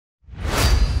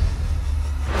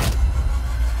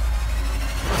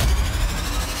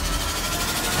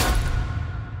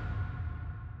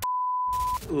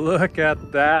Look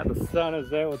at that. The sun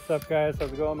is out. What's up, guys?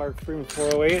 How's it going? Mark Freeman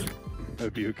 408.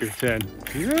 A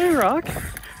Bukerton. You ready to rock?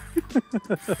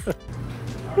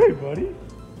 Hey, buddy.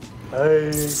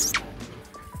 Hey.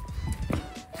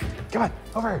 Come on,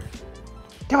 over here.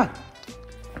 Come on.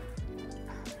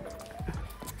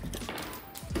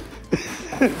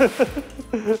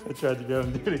 I tried to go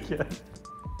and do it again.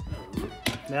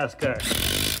 NASCAR.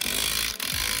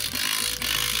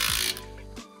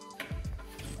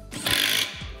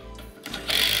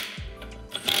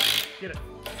 Get it.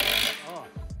 Oh,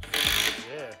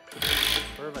 yeah.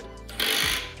 Perfect.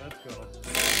 Let's go.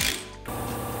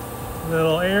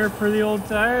 Little air for the old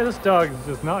tire. This dog is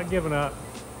just not giving up.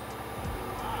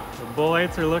 The bull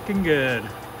lights are looking good.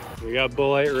 We got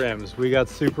bull light rims. We got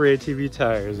super ATV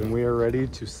tires, and we are ready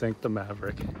to sink the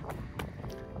Maverick.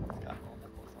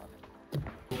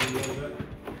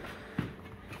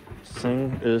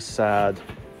 Thing is sad.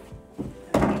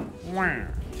 Wow.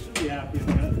 Should be happy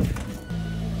with it.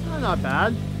 Not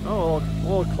bad. Oh, a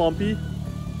little clumpy.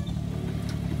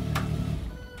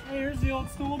 Hey, here's the old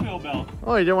snowmobile belt.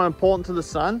 Oh, you didn't want to pull it into the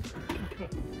sun?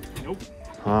 Nope.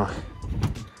 Ah.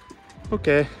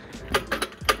 Okay.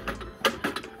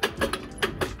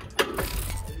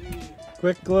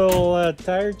 Quick little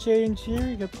tire change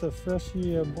here. Get the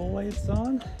freshy bull lights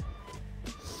on.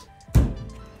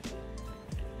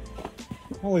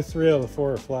 Only 3 out of the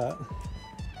 4 are flat.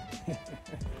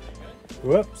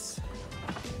 Whoops.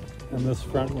 And this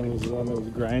front one was the one that was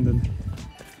grinding.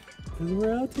 Because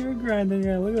we're out here grinding.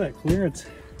 Yeah, look at that clearance.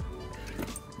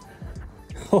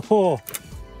 Oh,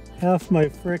 half my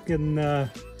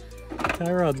frickin'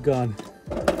 tie rod's gone.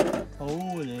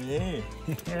 Oh, yeah.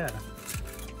 Yeah.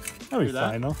 That'll be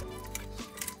fine though.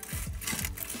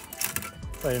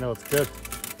 That's how you know it's good.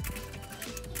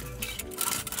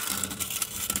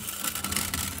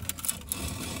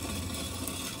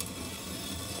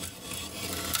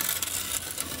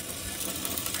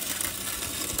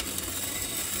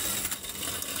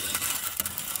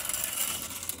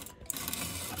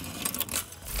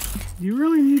 Do you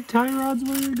really need tie rods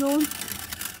where you're going?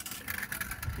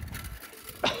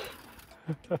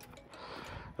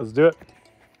 Let's do it.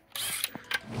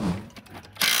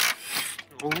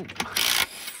 Oh.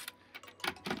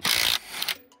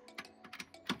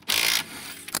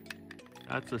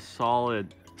 That's a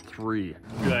solid 3.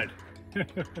 Good.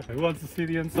 Who wants to see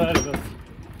the inside of this?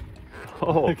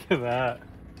 Oh, Look at that.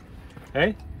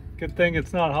 Hey, good thing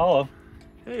it's not hollow.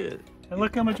 hey, And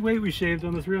look how much weight we shaved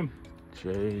on this rim.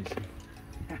 jeez.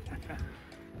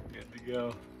 Good to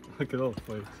go. Look at those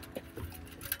plates.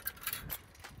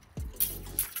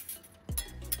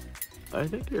 I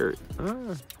think you're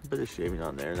a bit of shaving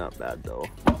on there. Not bad though.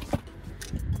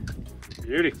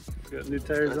 Beauty. Got new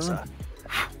tires on.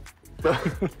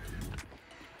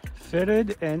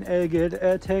 Fitted and egged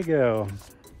at Tego.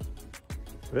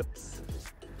 Whoops.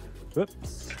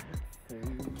 Whoops.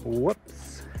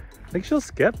 Whoops. I think she'll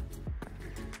skip.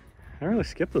 I haven't really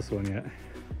skipped this one yet.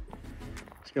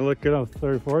 It's gonna look good on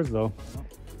 34s though.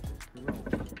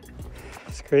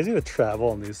 It's crazy to travel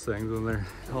on these things when they're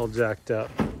all jacked up.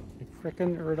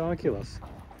 Freaking ridiculous.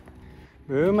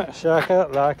 Boom, shaka,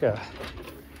 laka.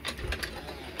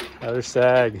 Another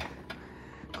sag.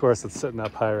 Of course, it's sitting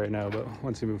up high right now, but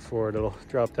once you move forward, it'll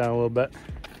drop down a little bit.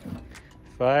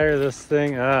 Fire this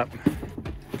thing up.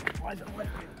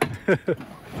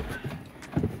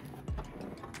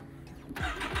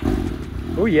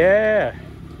 Oh yeah!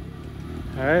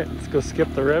 All right, let's go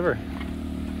skip the river.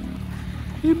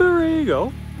 You better ready to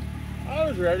go. I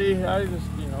was ready. I just,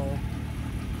 you know,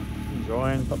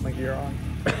 enjoying, put my gear on.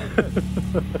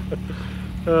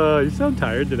 You sound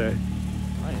tired today.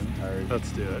 I am tired.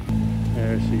 Let's do it.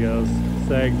 There she goes.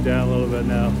 Sagged down a little bit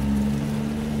now.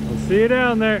 We'll see you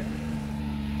down there.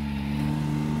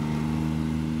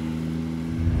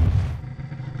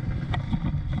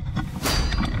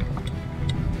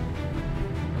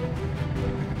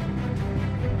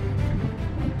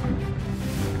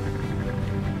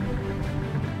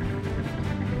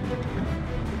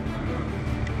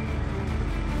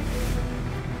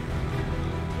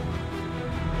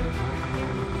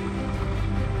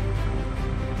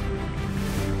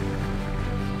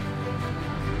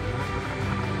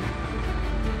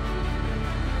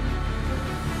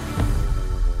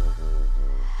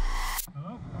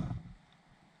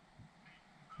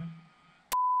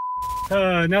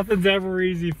 Nothing's ever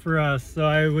easy for us.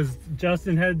 So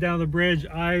Justin headed down the bridge.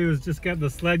 I was just getting the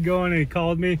sled going and he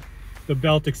called me. The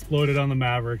belt exploded on the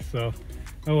Maverick. So,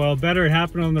 oh well, better it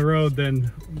happened on the road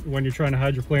than when you're trying to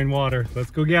hydroplane water.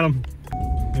 Let's go get him.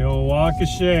 You'll walk of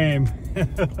shame.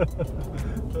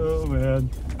 Oh man.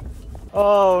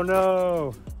 Oh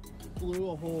no.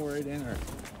 blew a hole right in her.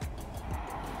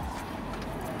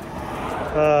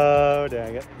 Oh,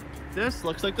 dang it. This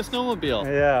looks like the snowmobile.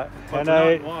 Yeah, But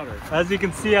and water. as you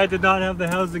can see, I did not have the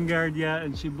housing guard yet,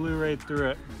 and she blew right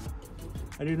through it.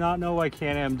 I do not know why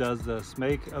Can-Am does this.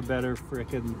 Make a better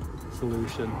frickin'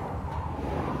 solution.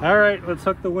 All right, let's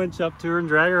hook the winch up to her and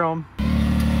drag her home.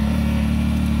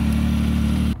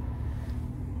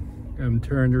 Got him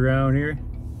turned around here.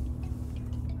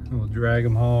 We'll drag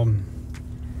him home.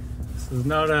 This is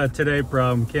not a today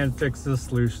problem. Can't fix this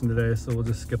solution today, so we'll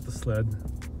just skip the sled.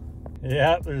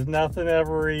 Yeah, there's nothing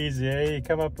ever easy, eh? You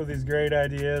come up with these great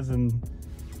ideas and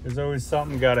there's always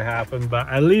something gotta happen, but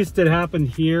at least it happened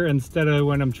here instead of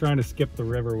when I'm trying to skip the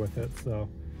river with it. So,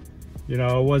 you know,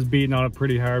 I was beating on it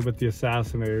pretty hard with the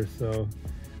Assassinator, so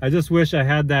I just wish I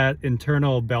had that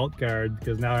internal belt guard,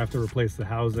 because now I have to replace the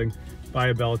housing, buy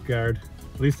a belt guard.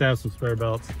 At least I have some spare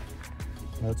belts.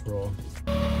 Let's roll.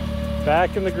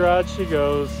 Back in the garage she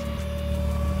goes.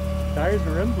 Tires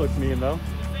and rims look mean though.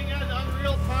 This thing has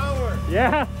unreal power.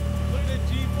 Yeah. Look at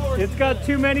the G-force. It's got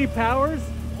too many powers.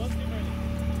 One too many.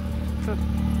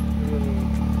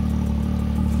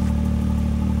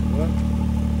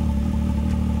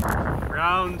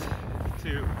 Round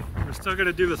 2. We're still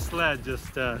gonna do the sled,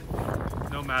 just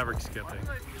no Maverick skipping.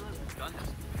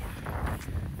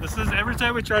 This is, every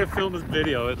time we try to film this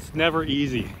video, it's never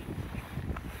easy.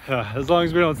 As long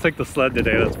as we don't sink the sled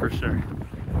today, that's for sure.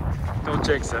 Don't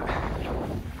jinx it.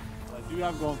 What I do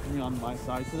have going for me on my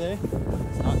side today,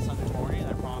 it's not Sunday morning,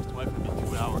 and I promised the wife it would be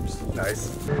 2 hours.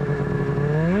 Nice.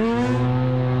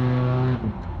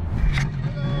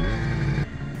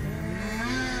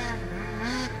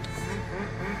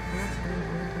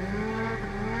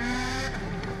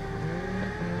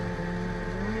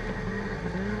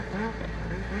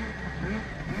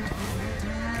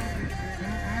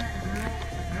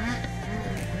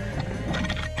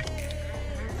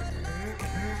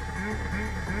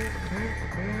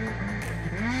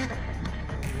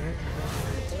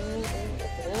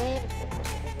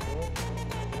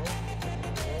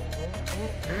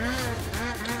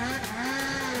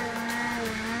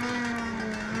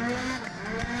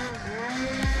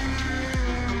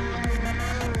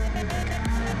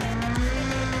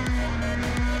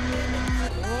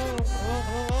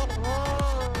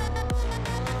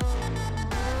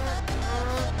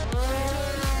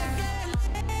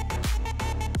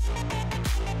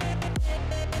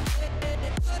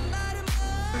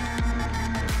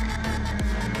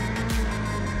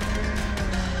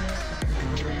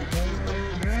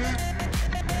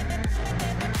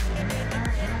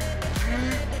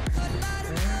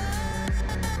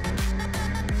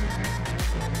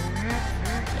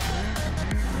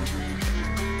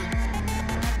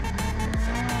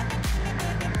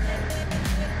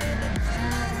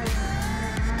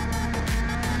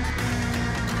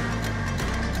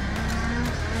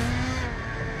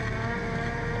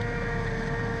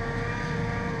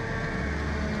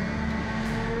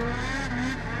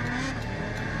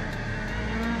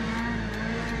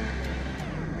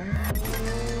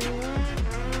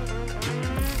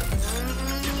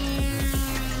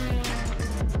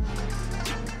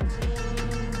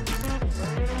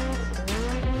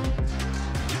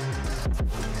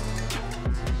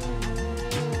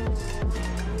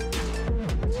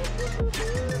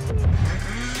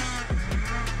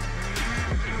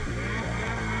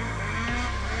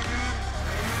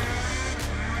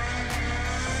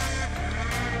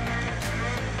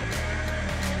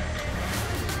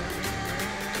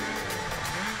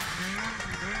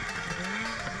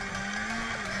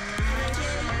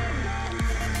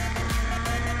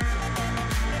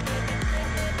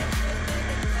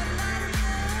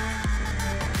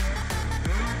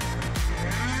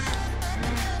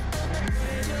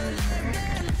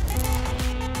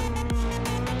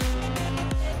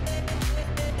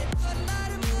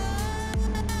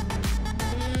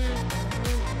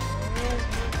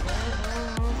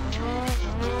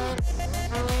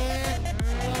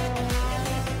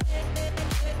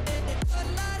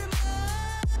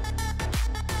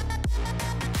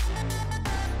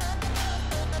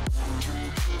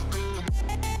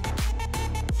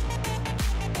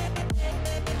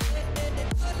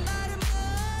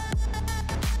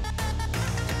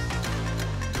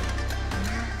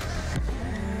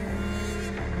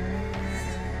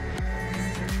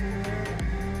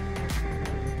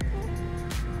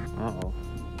 Uh-oh.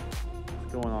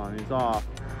 What's going on? He's off.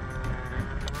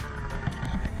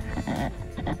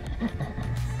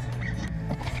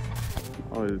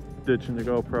 Oh, he's ditching the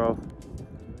GoPro.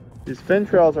 These fin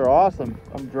trails are awesome.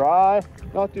 I'm dry,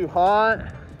 not too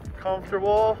hot.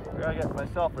 comfortable. I gotta get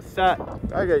myself a set.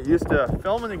 I get used to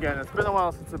filming again. It's been a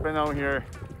while since I've been out here.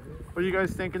 What are you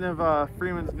guys thinking of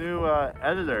Freeman's new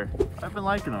editor? I've been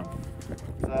liking him.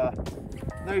 It's a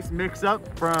nice mix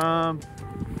up from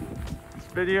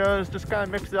videos, just kind of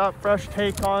mix it up, fresh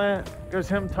take on it. Gives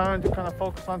him time to kind of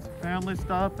focus on some family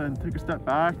stuff and take a step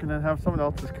back, and then have someone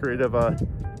else's creative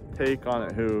take on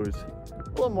it who's a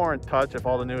little more in touch with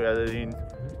all the new editing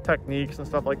techniques and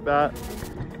stuff like that.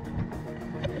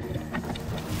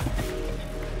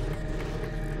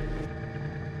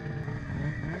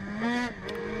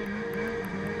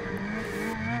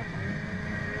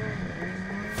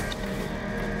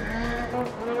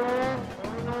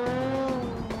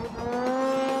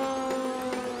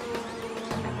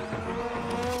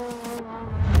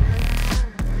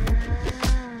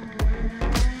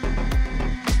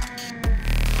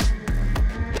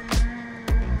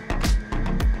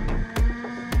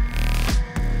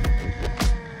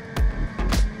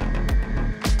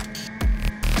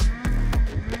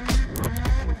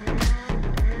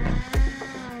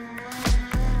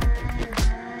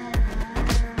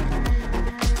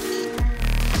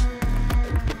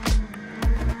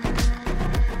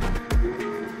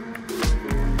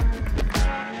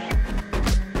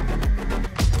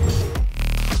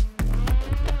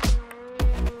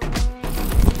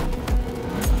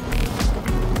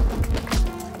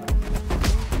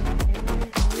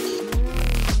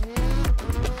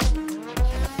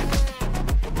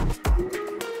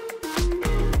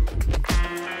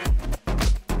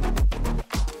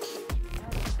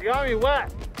 You got me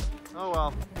wet. Oh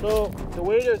well. So the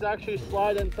waders actually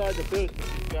slide inside the boots.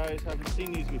 If you guys haven't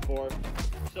seen these before.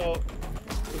 So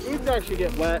the boots actually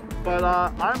get wet, but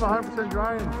I'm 100%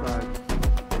 dry inside.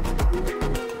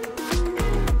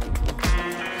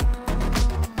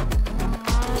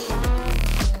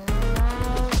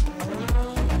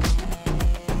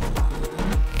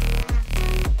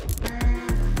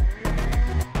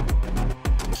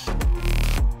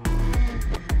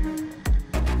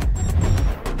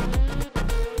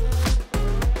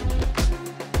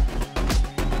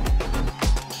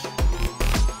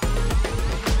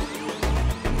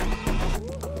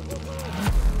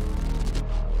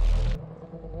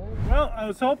 I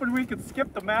was hoping we could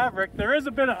skip the Maverick. There is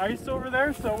a bit of ice over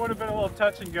there, so it would have been a little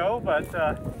touch and go, but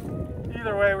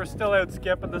either way, we're still out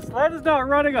skipping. The sled is not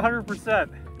running 100%.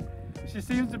 She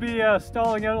seems to be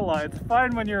stalling out a lot. It's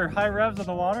fine when you're high revs on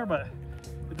the water, but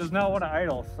it does not want to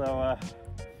idle. So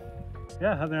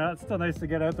yeah, other than that, it's still nice to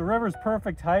get out. The river's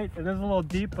perfect height. It is a little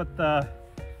deep, but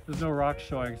there's no rocks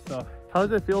showing. So how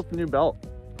does it feel with the new belt?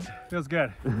 Feels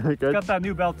good. Good. Got that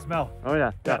new belt smell. Oh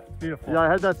yeah, yeah, beautiful. Yeah, I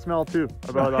had that smell too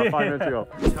about 5 minutes ago.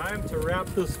 Time to wrap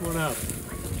this one up.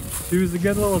 She was a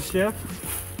good little shift.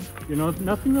 You know,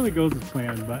 nothing really goes as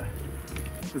planned, but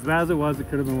as bad as it was, it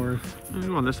could have been worse. I'm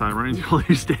going this time, right into all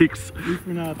your stakes. At least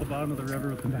we're not at the bottom of the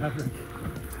river with the Maverick.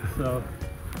 So,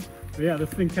 but yeah, this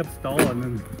thing kept stalling,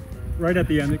 and right at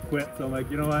the end it quit. So I'm like,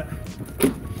 you know what?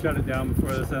 Shut it down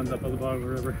before this ends up at the bottom of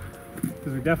the river,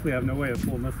 because we definitely have no way of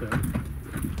pulling this in.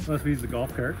 Unless we use the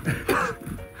golf cart.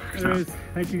 Anyways,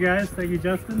 thank you guys. Thank you,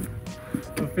 Justin.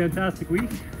 Have a fantastic week.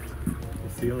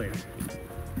 We'll see you later.